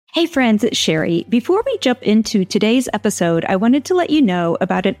Hey friends, it's Sherry. Before we jump into today's episode, I wanted to let you know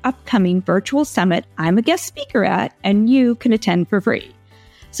about an upcoming virtual summit I'm a guest speaker at, and you can attend for free.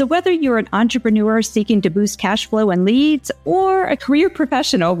 So whether you're an entrepreneur seeking to boost cash flow and leads, or a career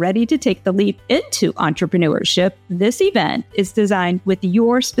professional ready to take the leap into entrepreneurship, this event is designed with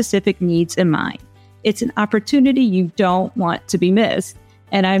your specific needs in mind. It's an opportunity you don't want to be missed.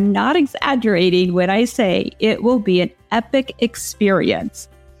 And I'm not exaggerating when I say it will be an epic experience.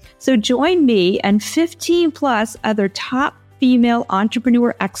 So join me and 15 plus other top female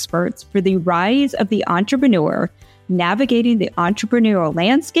entrepreneur experts for the Rise of the Entrepreneur, Navigating the Entrepreneurial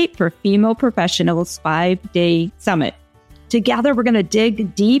Landscape for Female Professionals 5-Day Summit. Together, we're going to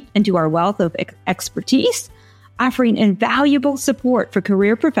dig deep into our wealth of expertise, offering invaluable support for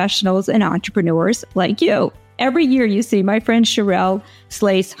career professionals and entrepreneurs like you. Every year, you see my friend Sherelle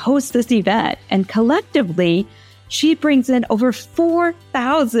Slace host this event, and collectively, she brings in over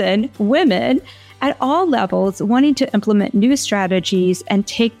 4,000 women at all levels wanting to implement new strategies and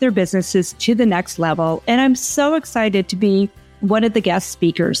take their businesses to the next level. And I'm so excited to be one of the guest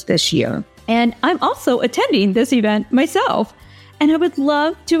speakers this year. And I'm also attending this event myself, and I would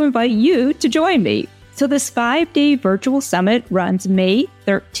love to invite you to join me. So this 5-day virtual summit runs May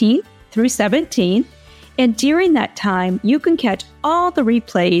 13th through 17th. And during that time, you can catch all the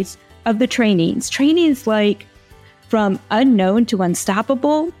replays of the trainings like from Unknown to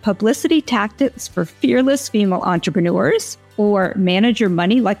Unstoppable, Publicity Tactics for Fearless Female Entrepreneurs, or Manage Your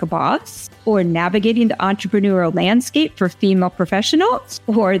Money Like a Boss, or Navigating the Entrepreneurial Landscape for Female Professionals,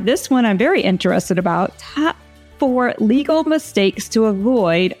 or this one I'm very interested about, Top 4 Legal Mistakes to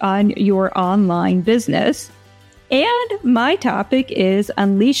Avoid on Your Online Business. And my topic is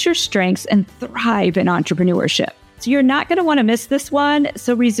Unleash Your Strengths and Thrive in Entrepreneurship. So you're not going to want to miss this one,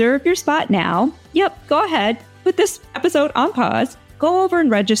 so reserve your spot now. Yep, go ahead. Put this episode on pause, go over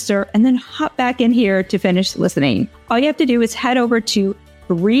and register, and then hop back in here to finish listening. All you have to do is head over to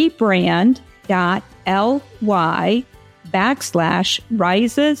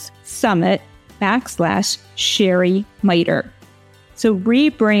rebrand.ly/Rises Summit /Sherry Miter. So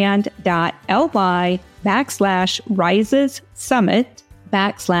rebrand.ly/Rises Summit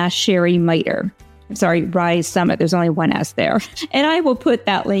 /Sherry Miter. I'm sorry, Rise Summit. There's only one S there. And I will put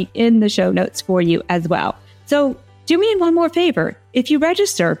that link in the show notes for you as well. So do me one more favor. If you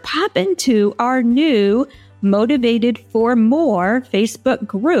register, pop into our new Motivated for More Facebook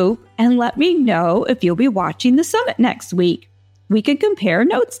group and let me know if you'll be watching the summit next week. We can compare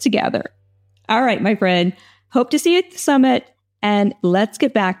notes together. All right, my friend. Hope to see you at the summit. And let's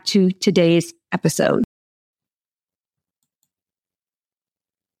get back to today's episode.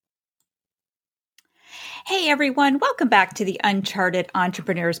 Hey everyone, welcome back to the Uncharted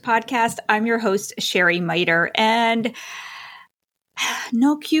Entrepreneurs Podcast. I'm your host, Sherry Miter, and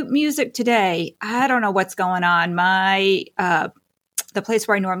no cute music today. I don't know what's going on. The place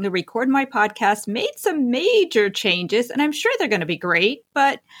where I normally record my podcast made some major changes, and I'm sure they're going to be great,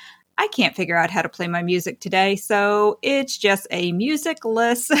 but I can't figure out how to play my music today, so it's just a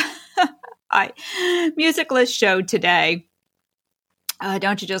musicless show today.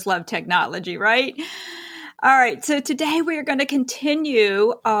 Don't you just love technology, right? All right, so today we are going to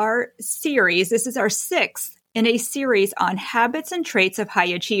continue our series. This is our 6th in a series on habits and traits of high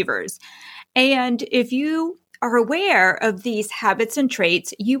achievers. And if you are aware of these habits and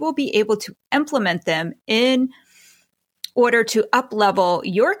traits, you will be able to implement them in order to up-level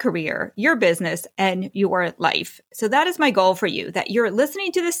your career, your business, and your life. So that is my goal for you, that you're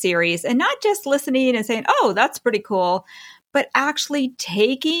listening to the series and not just listening and saying, oh, that's pretty cool, but actually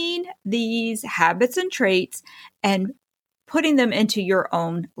taking these habits and traits and putting them into your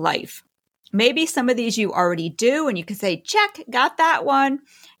own life. Maybe some of these you already do, and you can say, check, got that one.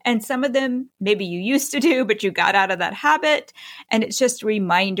 And some of them maybe you used to do, but you got out of that habit, and it's just a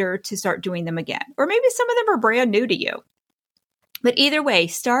reminder to start doing them again. Or maybe some of them are brand new to you. But either way,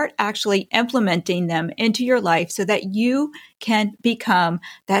 start actually implementing them into your life so that you can become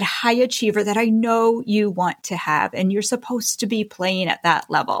that high achiever that I know you want to have, and you're supposed to be playing at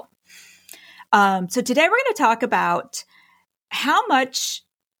that level. So today we're going to talk about how much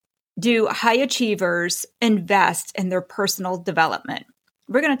do high achievers invest in their personal development.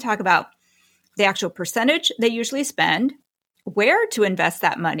 We're going to talk about the actual percentage they usually spend, where to invest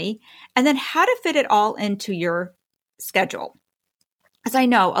that money, and then how to fit it all into your schedule. As I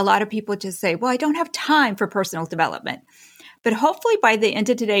know, a lot of people just say, well, I don't have time for personal development. But hopefully by the end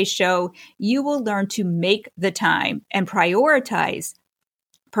of today's show, you will learn to make the time and prioritize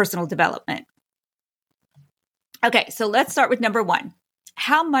personal development. Okay, so let's start with number 1.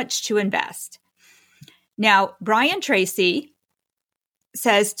 How much to invest? Now, Brian Tracy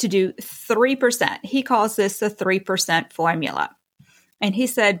says to do 3%. He calls this the 3% formula. And he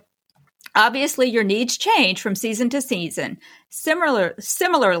said, obviously, your needs change from season to season.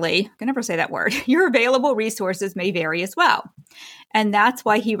 Similarly, I can never say that word, your available resources may vary as well. And that's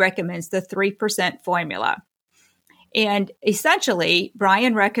why he recommends the 3% formula. And essentially,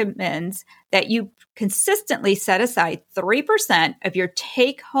 Brian recommends that you consistently set aside 3% of your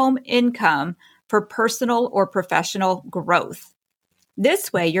take-home income for personal or professional growth.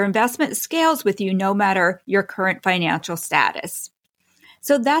 This way, your investment scales with you no matter your current financial status.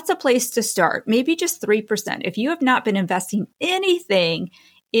 So that's a place to start, maybe just 3%. If you have not been investing anything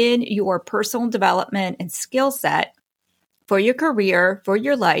in your personal development and skill set for your career, for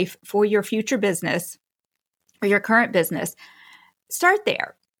your life, for your future business, or your current business, start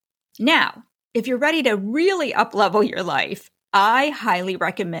there. Now, if you're ready to really up-level your life, I highly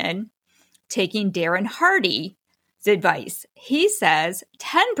recommend taking Darren Hardy's advice. He says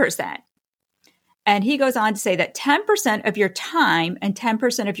 10%. And he goes on to say that 10% of your time and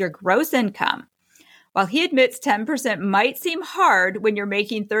 10% of your gross income. While he admits 10% might seem hard when you're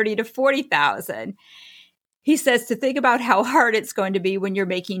making $30,000 to $40,000, he says to think about how hard it's going to be when you're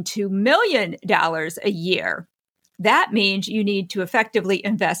making $2 million a year. That means you need to effectively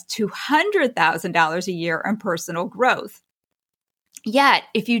invest $200,000 a year in personal growth. Yet,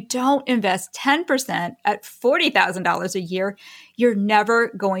 if you don't invest 10% at $40,000 a year, you're never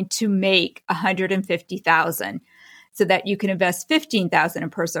going to make $150,000 so that you can invest $15,000 in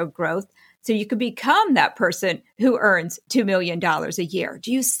personal growth so you can become that person who earns $2 million a year.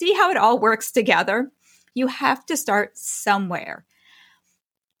 Do you see how it all works together? You have to start somewhere.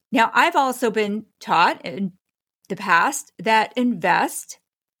 Now, I've also been taught in the past that invest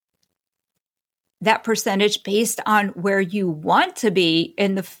that percentage based on where you want to be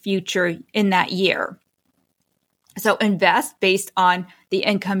in the future in that year. So invest based on the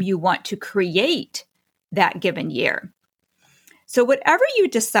income you want to create that given year. So whatever you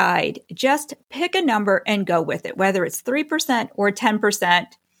decide, just pick a number and go with it, whether it's 3% or 10%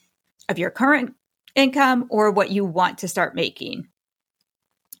 of your current income or what you want to start making.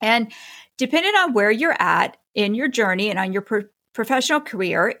 And depending on where you're at in your journey and on your professional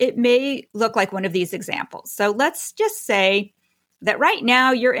career, it may look like one of these examples. So let's just say that right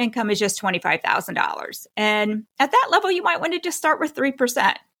now your income is just $25,000. And at that level, you might want to just start with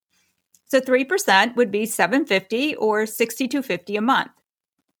 3%. So 3% would be $750 or $6,250 a month.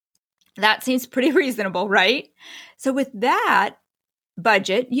 That seems pretty reasonable, right? So with that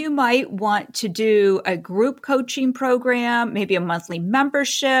budget, you might want to do a group coaching program, maybe a monthly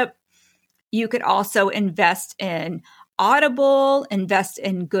membership. You could also invest in Audible, invest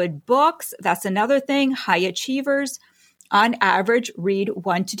in good books. That's another thing. High achievers, on average, read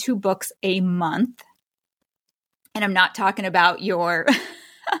 1 to 2 books a month. And I'm not talking about your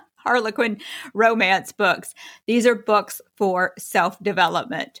Harlequin romance books. These are books for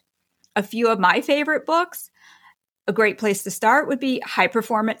self-development. A few of my favorite books, a great place to start would be High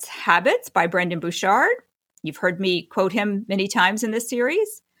Performance Habits by Brendon Burchard. You've heard me quote him many times in this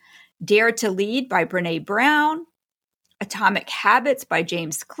series. Dare to Lead by Brené Brown. Atomic Habits by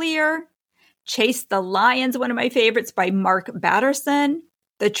James Clear. Chase the Lions, one of my favorites, by Mark Batterson.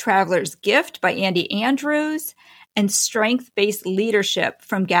 The Traveler's Gift by Andy Andrews. And Strength-Based Leadership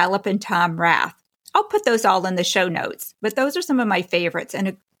from Gallup and Tom Rath. I'll put those all in the show notes, but those are some of my favorites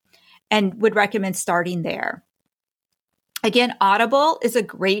and would recommend starting there. Again, Audible is a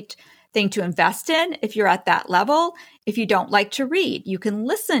great thing to invest in if you're at that level. If you don't like to read, you can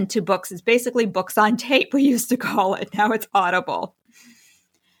listen to books. It's basically books on tape, we used to call it. Now it's Audible.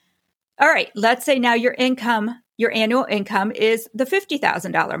 All right, let's say now your annual income is the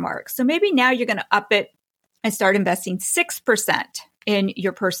 $50,000 mark. So maybe now you're going to up it and start investing 6% in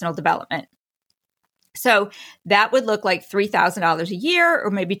your personal development. So that would look like $3,000 a year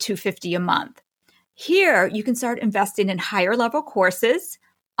or maybe $250 a month. Here, you can start investing in higher level courses,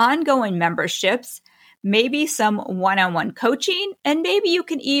 ongoing memberships, maybe some one-on-one coaching, and maybe you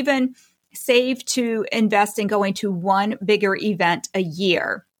can even save to invest in going to one bigger event a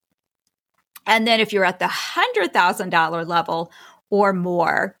year. And then if you're at the $100,000 level or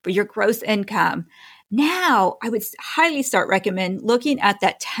more for your gross income, now I would highly recommend looking at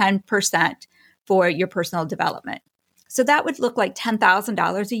that 10% for your personal development. So that would look like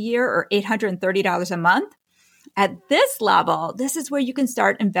 $10,000 a year or $830 a month. At this level, this is where you can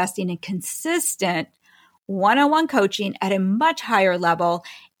start investing in consistent one-on-one coaching at a much higher level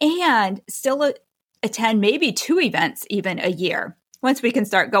and still attend maybe 2 events even a year once we can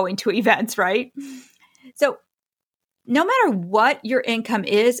start going to events, right? So no matter what your income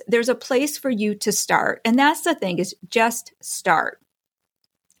is, there's a place for you to start. And that's the thing, is just start.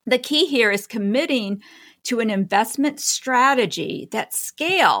 The key here is committing to an investment strategy that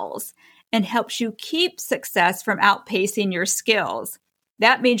scales and helps you keep success from outpacing your skills.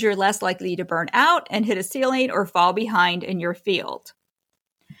 That means you're less likely to burn out and hit a ceiling or fall behind in your field.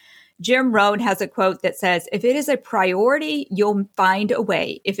 Jim Rohn has a quote that says, if it is a priority, you'll find a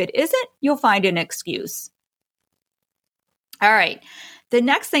way. If it isn't, you'll find an excuse. All right. The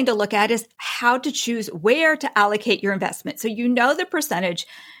next thing to look at is how to choose where to allocate your investment. So you know the percentage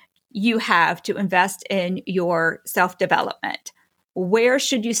you have to invest in your self-development. Where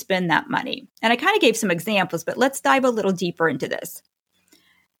should you spend that money? And I kind of gave some examples, but let's dive a little deeper into this.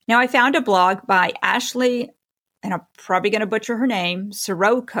 Now, I found a blog by Ashley, and I'm probably going to butcher her name,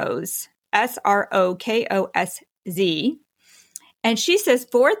 Srokos, Srokos. And she says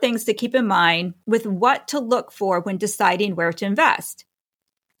 4 things to keep in mind with what to look for when deciding where to invest.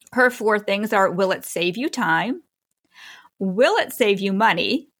 Her 4 things are, will it save you time? Will it save you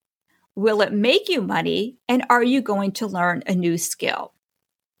money? Will it make you money? And are you going to learn a new skill?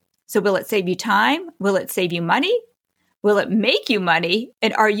 So will it save you time? Will it save you money? Will it make you money?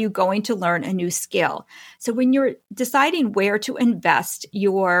 And are you going to learn a new skill? So when you're deciding where to invest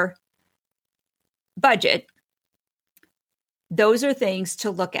your budget, those are things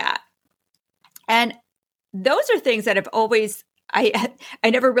to look at. And those are things that have always, I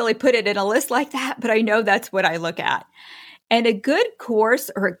never really put it in a list like that, but I know that's what I look at. And a good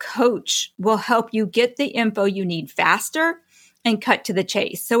course or a coach will help you get the info you need faster and cut to the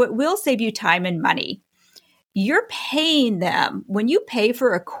chase. So it will save you time and money. You're paying them. When you pay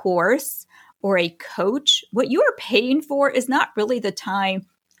for a course or a coach, what you are paying for is not really the time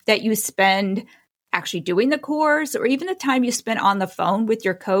that you spend actually doing the course or even the time you spend on the phone with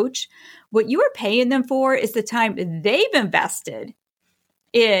your coach. What you are paying them for is the time they've invested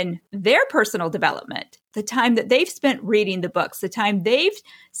in their personal development, the time that they've spent reading the books, the time they've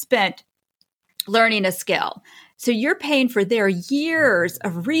spent learning a skill. So you're paying for their years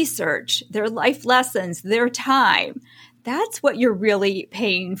of research, their life lessons, their time. That's what you're really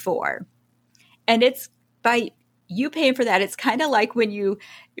paying for. And it's by you paying for that. It's kind of like when you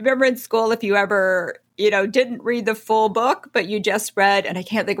remember in school, if you ever, didn't read the full book, but you just read, and I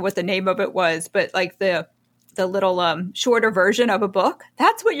can't think of what the name of it was, but like the little shorter version of a book,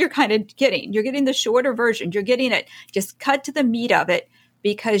 that's what you're kind of getting. You're getting the shorter version. You're getting it just cut to the meat of it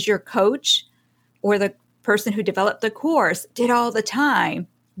because your coach or the person who developed the course did all the time.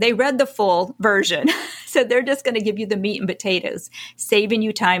 They read the full version. So they're just going to give you the meat and potatoes, saving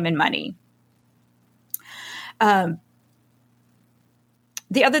you time and money. The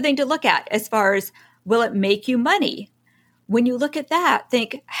other thing to look at as far as will it make you money? When you look at that,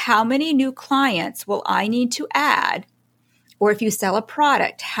 think how many new clients will I need to add? Or if you sell a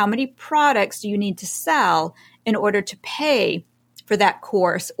product, how many products do you need to sell in order to pay for that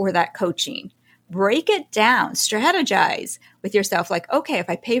course or that coaching? Break it down, strategize with yourself. Like, okay, if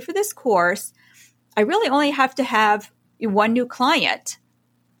I pay for this course, I really only have to have 1 new client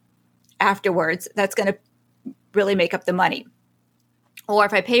afterwards. That's going to really make up the money. Or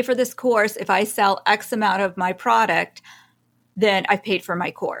if I pay for this course, if I sell X amount of my product, then I've paid for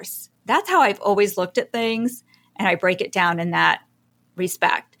my course. That's how I've always looked at things, and I break it down in that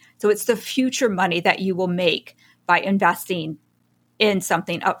respect. So it's the future money that you will make by investing in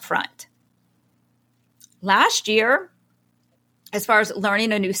something upfront. Last year, as far as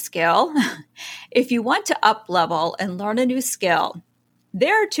learning a new skill, if you want to up level and learn a new skill,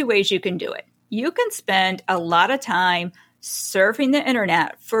 there are 2 ways you can do it. You can spend a lot of time surfing the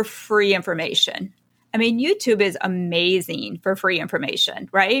internet for free information. I mean, YouTube is amazing for free information,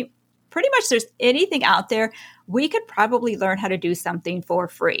 right? Pretty much there's anything out there, we could probably learn how to do something for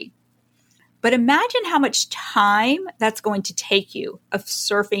free. But imagine how much time that's going to take you of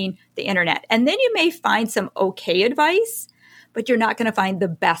surfing the internet. And then you may find some okay advice, but you're not going to find the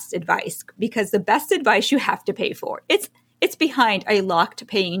best advice because the best advice you have to pay for. It's behind a locked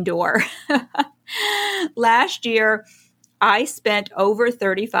paying door. Last year, I spent over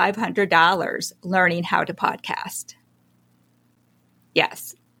 $3,500 learning how to podcast.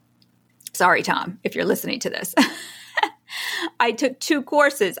 Yes. Sorry, Tom, if you're listening to this. I took 2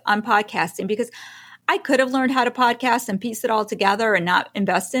 courses on podcasting because I could have learned how to podcast and piece it all together and not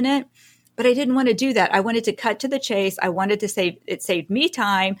invest in it, but I didn't want to do that. I wanted to cut to the chase. I wanted to save, it saved me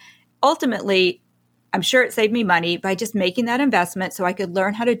time. Ultimately, I'm sure it saved me money by just making that investment so I could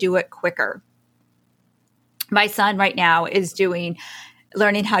learn how to do it quicker. My son right now is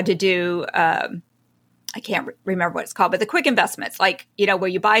learning how to do, I can't remember what it's called, but the quick investments, like, where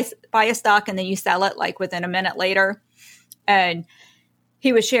you buy a stock and then you sell it like within a minute later. And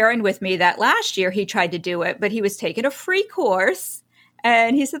he was sharing with me that last year he tried to do it, but he was taking a free course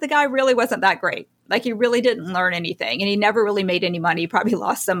And he said the guy really wasn't that great. Like he really didn't learn anything and he never really made any money. He probably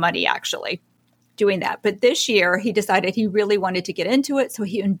lost some money actually doing that. But this year he decided he really wanted to get into it. So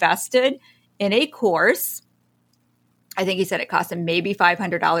he invested in a course. I think he said it cost him maybe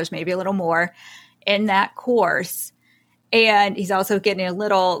 $500, maybe a little more in that course. And he's also getting a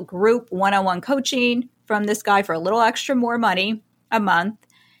little group one-on-one coaching from this guy for a little extra more money a month.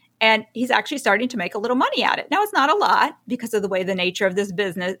 And he's actually starting to make a little money at it. Now, it's not a lot because of the way the nature of this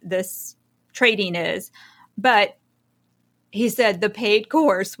business, this trading is. But he said the paid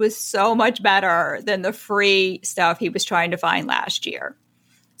course was so much better than the free stuff he was trying to find last year.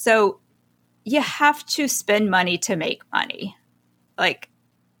 So you have to spend money to make money. Like,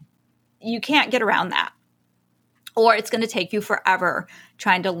 you can't get around that. Or it's going to take you forever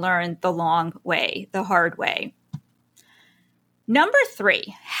trying to learn the long way, the hard way. Number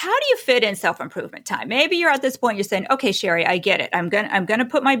 3, how do you fit in self-improvement time? Maybe you're at this point, you're saying, okay, Sherry, I get it. I'm going to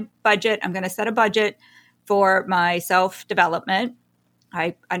put my budget. I'm going to set a budget for my self-development.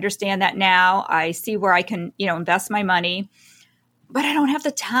 I understand that now. I see where I can, invest my money, but I don't have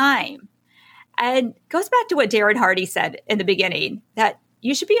the time. And it goes back to what Darren Hardy said in the beginning, that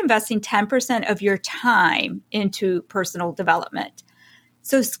you should be investing 10% of your time into personal development.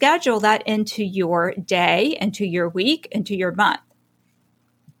 So schedule that into your day, into your week, into your month.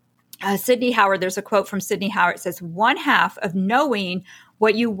 Sidney Howard, there's a quote from Sidney Howard. It says, 1/2 of knowing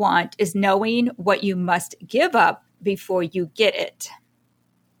what you want is knowing what you must give up before you get it.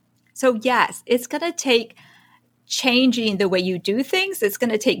 So yes, it's going to take changing the way you do things. It's going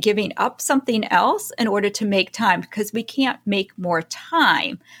to take giving up something else in order to make time, because we can't make more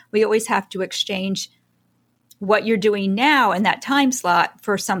time. We always have to exchange what you're doing now in that time slot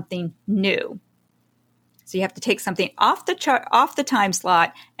for something new. So you have to take something off the time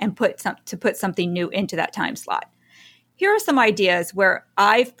slot and put something new into that time slot. Here are some ideas where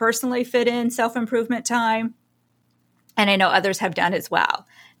I've personally fit in self-improvement time, and I know others have done as well.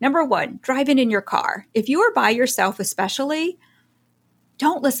 Number 1, driving in your car. If you are by yourself especially,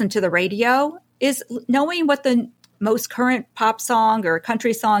 don't listen to the radio. Is knowing what the most current pop song or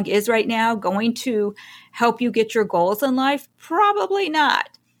country song is right now going to help you get your goals in life? Probably not.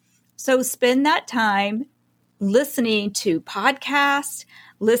 So spend that time listening to podcasts,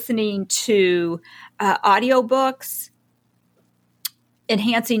 listening to audiobooks,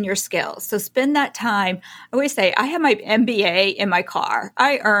 enhancing your skills. So spend that time. I always say, I have my MBA in my car.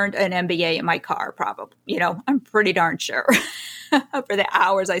 I earned an MBA in my car, probably. I'm pretty darn sure for the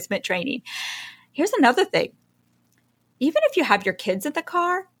hours I spent training. Here's another thing. Even if you have your kids in the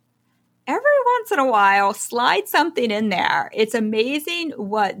car, every once in a while, slide something in there. It's amazing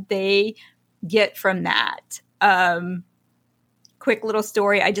what they get from that. Quick little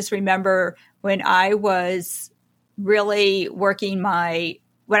story. I just remember when I was really working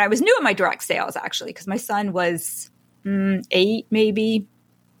when I was new in my direct sales, actually, because my son was 10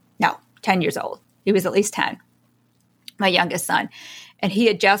 years old. He was at least 10, my youngest son. And he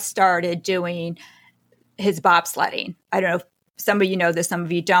had just started doing his bobsledding. I don't know if some of you know this, some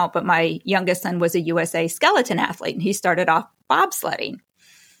of you don't, but my youngest son was a USA skeleton athlete, and he started off bobsledding.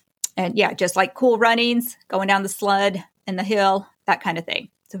 And yeah, just like cool runnings, going down the sled and the hill, that kind of thing.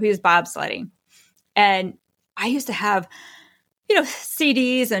 So he was bobsledding. And I used to have,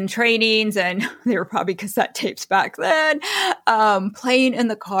 CDs and trainings, and they were probably cassette tapes back then, playing in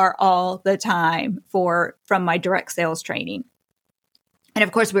the car all the time from my direct sales training. And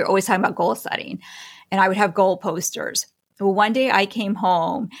of course, we were always talking about goal setting, and I would have goal posters. Well, one day I came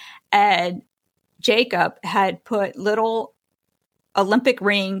home and Jacob had put little Olympic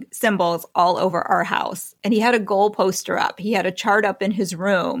ring symbols all over our house, and he had a goal poster up. He had a chart up in his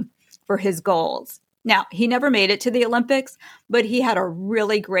room for his goals. Now, he never made it to the Olympics, but he had a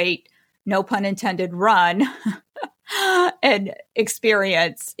really great, no pun intended, run and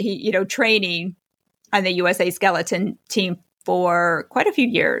experience. He, training on the USA skeleton team for quite a few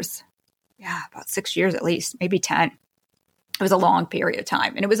years. Yeah, about 6 years at least, maybe 10. It was a long period of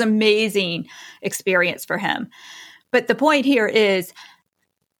time, and it was an amazing experience for him. But the point here is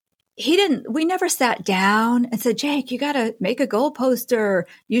we never sat down and said, Jake, you got to make a goal poster.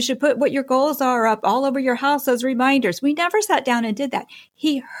 You should put what your goals are up all over your house as reminders. We never sat down and did that.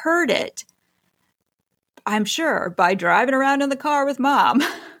 He heard it, I'm sure, by driving around in the car with mom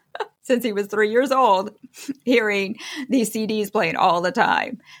since he was 3 years old, hearing these CDs playing all the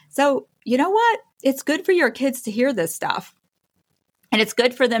time. So you know what? It's good for your kids to hear this stuff. And it's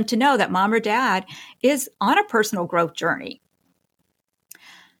good for them to know that mom or dad is on a personal growth journey.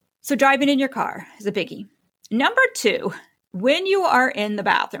 So driving in your car is a biggie. Number 2, when you are in the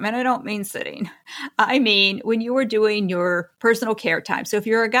bathroom, and I don't mean sitting, I mean when you are doing your personal care time. So if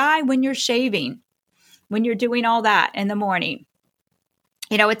you're a guy, when you're shaving, when you're doing all that in the morning,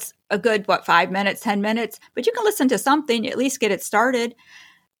 it's a good, 5 minutes, 10 minutes, but you can listen to something, at least get it started.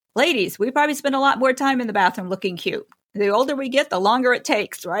 Ladies, we probably spend a lot more time in the bathroom looking cute. The older we get, the longer it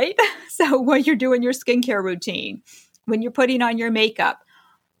takes, right? So when you're doing your skincare routine, when you're putting on your makeup,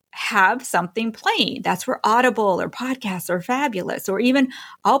 have something playing. That's where Audible or podcasts are fabulous. Or even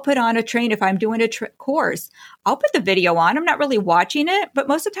I'll put on a train if I'm doing a course. I'll put the video on. I'm not really watching it, but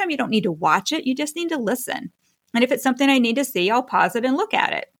most of the time you don't need to watch it. You just need to listen. And if it's something I need to see, I'll pause it and look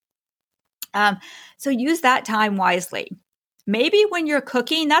at it. So use that time wisely. Maybe when you're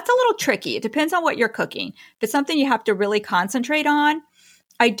cooking, that's a little tricky. It depends on what you're cooking. If it's something you have to really concentrate on,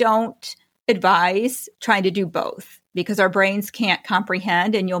 I don't advise trying to do both because our brains can't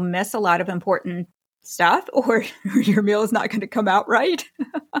comprehend and you'll miss a lot of important stuff or your meal is not going to come out right.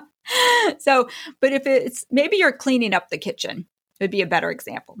 But if it's, maybe you're cleaning up the kitchen, it would be a better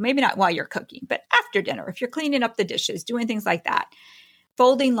example. Maybe not while you're cooking, but after dinner, if you're cleaning up the dishes, doing things like that,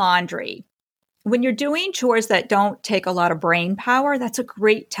 folding laundry. When you're doing chores that don't take a lot of brain power, that's a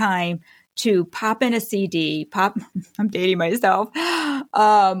great time to pop in a CD, I'm dating myself,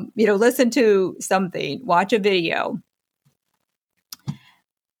 listen to something, watch a video.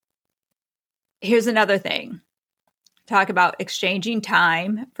 Here's another thing. Talk about exchanging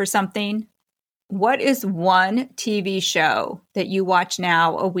time for something. What is one TV show that you watch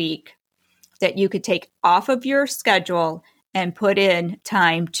now a week that you could take off of your schedule and put in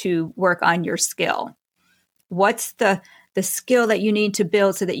time to work on your skill? What's the skill that you need to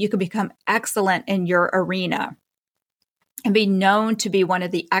build so that you can become excellent in your arena and be known to be one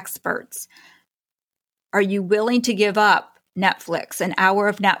of the experts? Are you willing to give up Netflix, an hour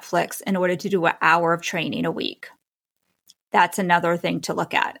of Netflix, in order to do an hour of training a week? That's another thing to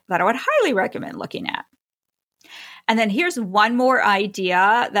look at that I would highly recommend looking at. And then here's one more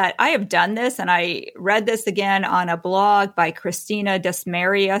idea that I have done this, and I read this again on a blog by Christina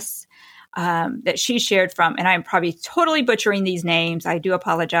Desmarius that she shared from, and I'm probably totally butchering these names. I do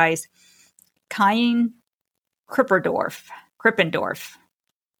apologize. Kain Krippendorf.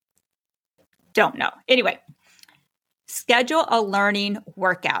 Don't know. Anyway, schedule a learning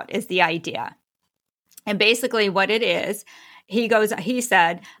workout is the idea. And basically what it is, he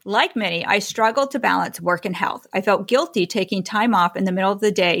said, like many, I struggled to balance work and health. I felt guilty taking time off in the middle of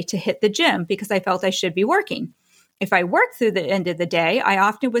the day to hit the gym because I felt I should be working. If I worked through the end of the day, I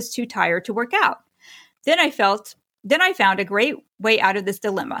often was too tired to work out. Then I found a great way out of this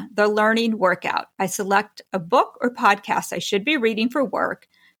dilemma, the learning workout. I select a book or podcast I should be reading for work,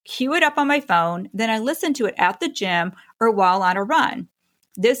 cue it up on my phone, then I listen to it at the gym or while on a run.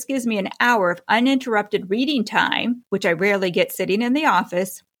 This gives me an hour of uninterrupted reading time, which I rarely get sitting in the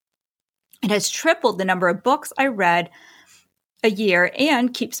office, and has tripled the number of books I read a year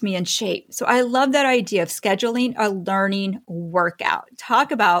and keeps me in shape. So I love that idea of scheduling a learning workout.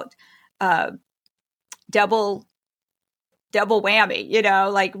 Talk about double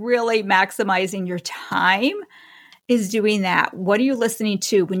whammy, like really maximizing your time is doing that. What are you listening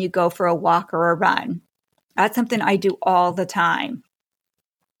to when you go for a walk or a run? That's something I do all the time.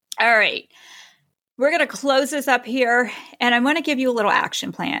 All right, we're going to close this up here, and I'm going to give you a little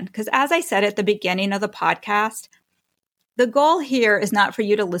action plan because as I said at the beginning of the podcast, the goal here is not for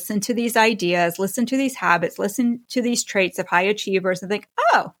you to listen to these ideas, listen to these habits, listen to these traits of high achievers and think,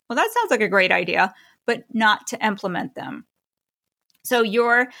 oh, well, that sounds like a great idea, but not to implement them. So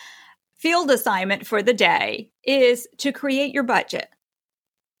your field assignment for the day is to create your budget.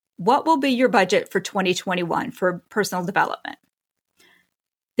 What will be your budget for 2021 for personal development?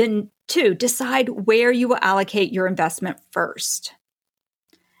 Then 2, decide where you will allocate your investment first.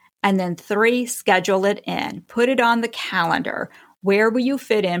 And then 3, schedule it in. Put it on the calendar. Where will you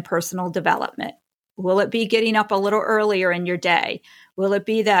fit in personal development? Will it be getting up a little earlier in your day? Will it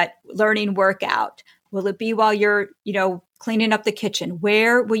be that learning workout? Will it be while you're, cleaning up the kitchen?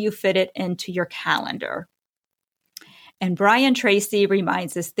 Where will you fit it into your calendar? And Brian Tracy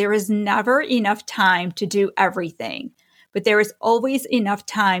reminds us there is never enough time to do everything, but there is always enough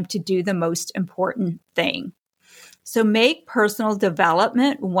time to do the most important thing. So make personal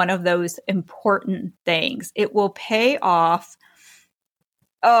development one of those important things. It will pay off.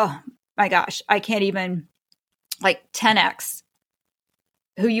 Oh my gosh, I can't even 10x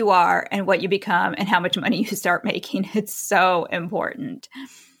who you are and what you become and how much money you start making. It's so important.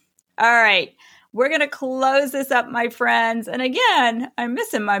 All right. We're going to close this up, my friends. And again, I'm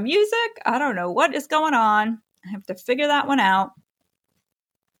missing my music. I don't know what is going on. I have to figure that one out.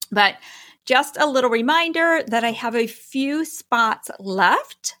 But Just a little reminder that I have a few spots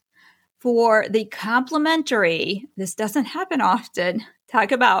left for the complimentary, this doesn't happen often,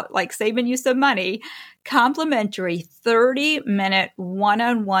 talk about like saving you some money, complimentary 30-minute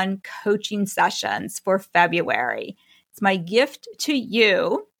one-on-one coaching sessions for February. It's my gift to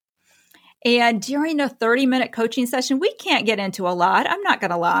you. And during a 30-minute coaching session, we can't get into a lot, I'm not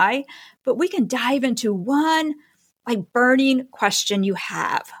going to lie, but we can dive into one like burning question you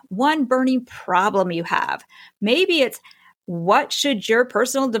have, one burning problem you have. Maybe it's, what should your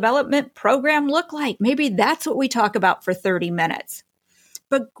personal development program look like? Maybe that's what we talk about for 30 minutes.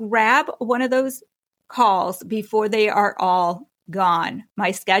 But grab one of those calls before they are all gone.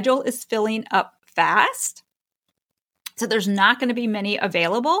 My schedule is filling up fast, so there's not going to be many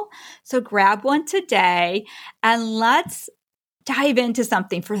available. So grab one today and let's dive into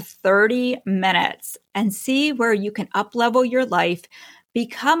something for 30 minutes and see where you can up-level your life,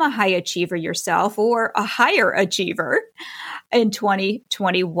 become a high achiever yourself or a higher achiever in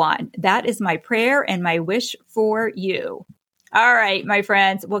 2021. That is my prayer and my wish for you. All right, my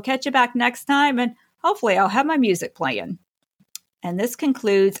friends, we'll catch you back next time, and hopefully I'll have my music playing. And this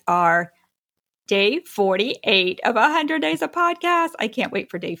concludes our day 48 of 100 Days of Podcast. I can't wait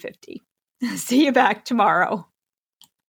for day 50. See you back tomorrow.